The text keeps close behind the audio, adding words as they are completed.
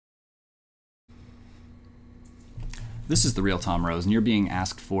This is the real Tom Rose, and you're being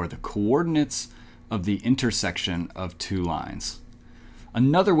asked for the coordinates of the intersection of two lines.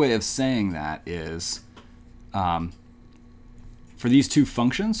 Another way of saying that is, for these two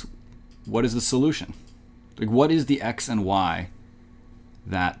functions, what is the solution? Like, what is the x and y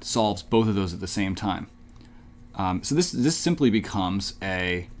that solves both of those at the same time? So this simply becomes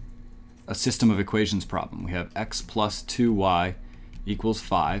a system of equations problem. We have x plus 2y equals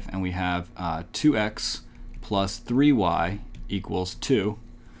 5, and we have 2x plus 3y equals 2.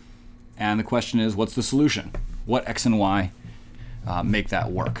 And the question is, what's the solution? What x and y make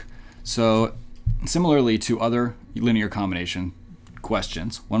that work? So similarly to other linear combination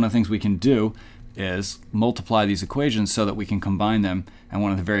questions, one of the things we can do is multiply these equations so that we can combine them and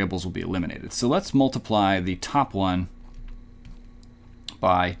one of the variables will be eliminated. So let's multiply the top one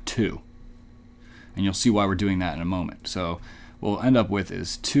by 2. And you'll see why we're doing that in a moment. So what we'll end up with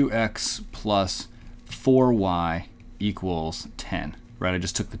is 2x plus 4y equals 10. Right? I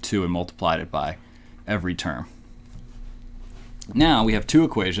just took the 2 and multiplied it by every term. Now we have two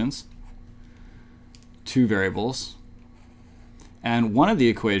equations, two variables, and one of the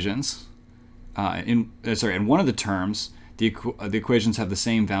equations, in one of the terms, the equations have the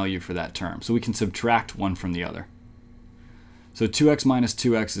same value for that term. So we can subtract one from the other. So 2x minus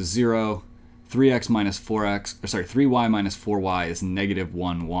 2x is 0. 3x minus 3y minus 4y is negative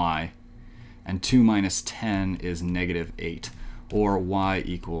 1y. And 2 minus 10 is negative 8, or y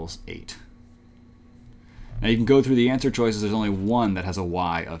equals 8. Now you can go through the answer choices. There's only one that has a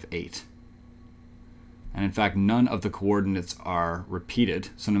y of 8. And in fact, none of the coordinates are repeated.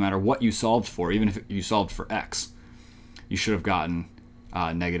 So no matter what you solved for, even if you solved for x, you should have gotten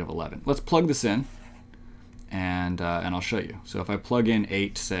negative 11. Let's plug this in, and I'll show you. So if I plug in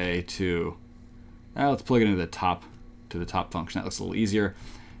 8, say to, let's plug it into the top function. That looks a little easier.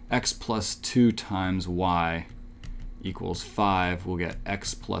 X plus 2 times y equals 5. We'll get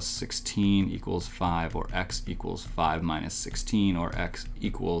x plus 16 equals 5, or x equals 5 minus 16, or x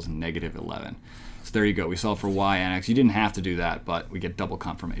equals negative 11. So there you go. We solved for y and x. You didn't have to do that, but we get double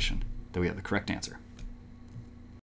confirmation that we have the correct answer.